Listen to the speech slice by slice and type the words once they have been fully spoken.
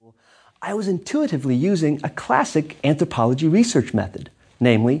I was intuitively using a classic anthropology research method,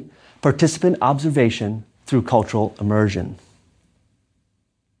 namely participant observation through cultural immersion.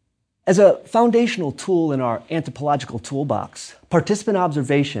 As a foundational tool in our anthropological toolbox, participant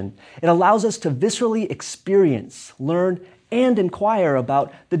observation, it allows us to viscerally experience, learn, and inquire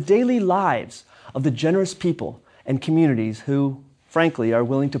about the daily lives of the generous people and communities who, frankly, are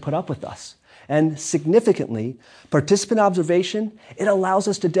willing to put up with us. And significantly, participant observation, it allows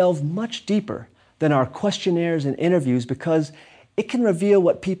us to delve much deeper than our questionnaires and interviews because it can reveal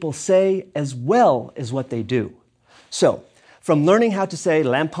what people say as well as what they do. So, from learning how to say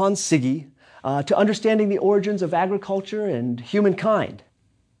lampon sigi to understanding the origins of agriculture and humankind,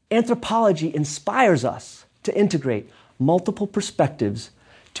 anthropology inspires us to integrate multiple perspectives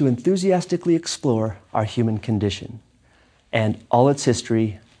to enthusiastically explore our human condition and all its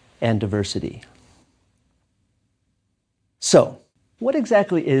history and diversity. So, what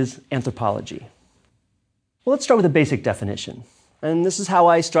exactly is anthropology? Well, let's start with a basic definition. And this is how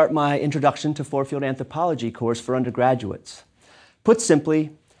I start my Introduction to Four-Field Anthropology course for undergraduates. Put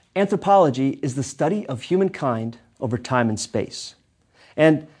simply, anthropology is the study of humankind over time and space.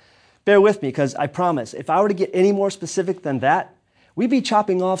 And bear with me, because I promise, if I were to get any more specific than that, we'd be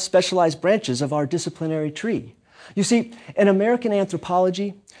chopping off specialized branches of our disciplinary tree. You see, in American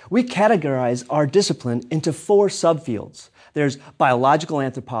anthropology, we categorize our discipline into 4 subfields. There's biological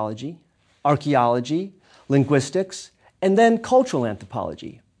anthropology, archaeology, linguistics, and then cultural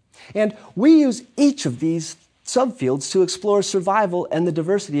anthropology. And we use each of these subfields to explore survival and the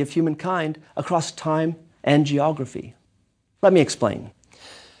diversity of humankind across time and geography. Let me explain.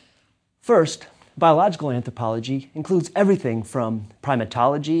 First, biological anthropology includes everything from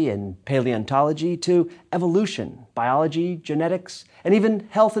primatology and paleontology to evolution, biology, genetics, and even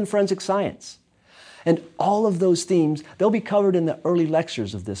health and forensic science. And all of those themes, they'll be covered in the early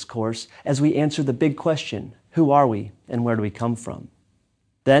lectures of this course as we answer the big question, who are we and where do we come from?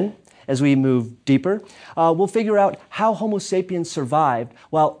 Then, as we move deeper, we'll figure out how Homo sapiens survived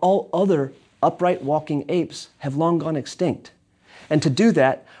while all other upright walking apes have long gone extinct. And to do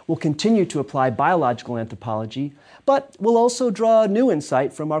that, we'll continue to apply biological anthropology, but we'll also draw new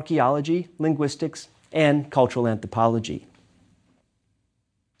insight from archaeology, linguistics, and cultural anthropology.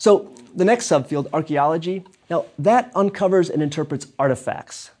 So the next subfield, archaeology, now that uncovers and interprets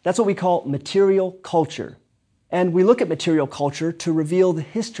artifacts. That's what we call material culture. And we look at material culture to reveal the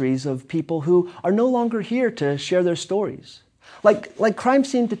histories of people who are no longer here to share their stories. Like crime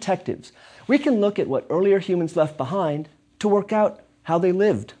scene detectives, we can look at what earlier humans left behind to work out how they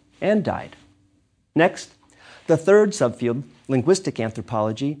lived and died. Next, the third subfield, linguistic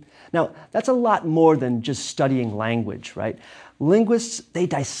anthropology. Now, that's a lot more than just studying language, right? Linguists, they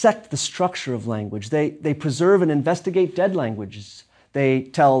dissect the structure of language. They preserve and investigate dead languages. They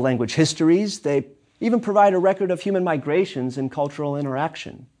tell language histories. They even provide a record of human migrations and cultural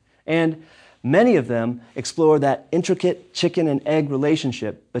interaction. And many of them explore that intricate chicken and egg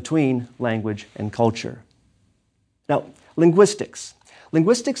relationship between language and culture. Now, linguistics.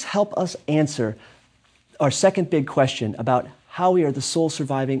 Linguistics help us answer our second big question about how we are the sole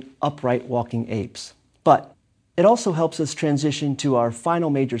surviving upright walking apes. But it also helps us transition to our final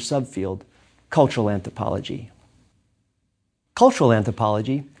major subfield, cultural anthropology. Cultural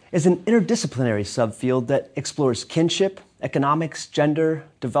anthropology is an interdisciplinary subfield that explores kinship, economics, gender,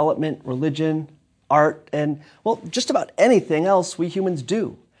 development, religion, art, and, well, just about anything else we humans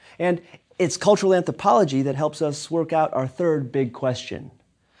do. And it's cultural anthropology that helps us work out our third big question.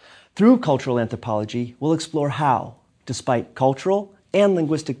 Through cultural anthropology, we'll explore how, despite cultural and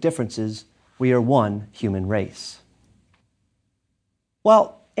linguistic differences, we are one human race.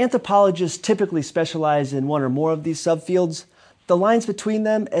 While anthropologists typically specialize in one or more of these subfields, the lines between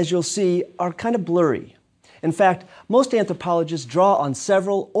them, as you'll see, are kind of blurry. In fact, most anthropologists draw on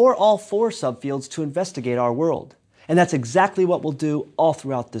several or all 4 subfields to investigate our world. And that's exactly what we'll do all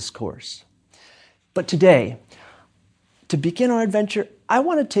throughout this course. But today, to begin our adventure, I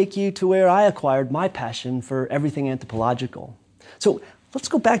want to take you to where I acquired my passion for everything anthropological. So let's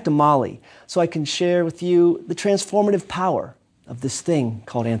go back to Mali so I can share with you the transformative power of this thing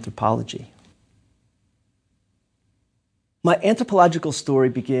called anthropology. My anthropological story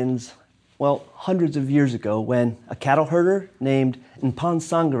begins, well, hundreds of years ago when a cattle herder named Mpan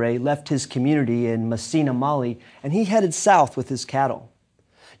Sangare left his community in Messina, Mali, and he headed south with his cattle.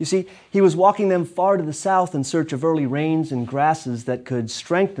 You see, he was walking them far to the south in search of early rains and grasses that could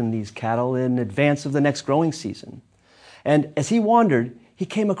strengthen these cattle in advance of the next growing season. And as he wandered, he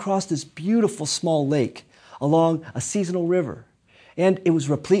came across this beautiful small lake along a seasonal river. And it was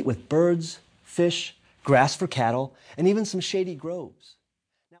replete with birds, fish, grass for cattle, and even some shady groves.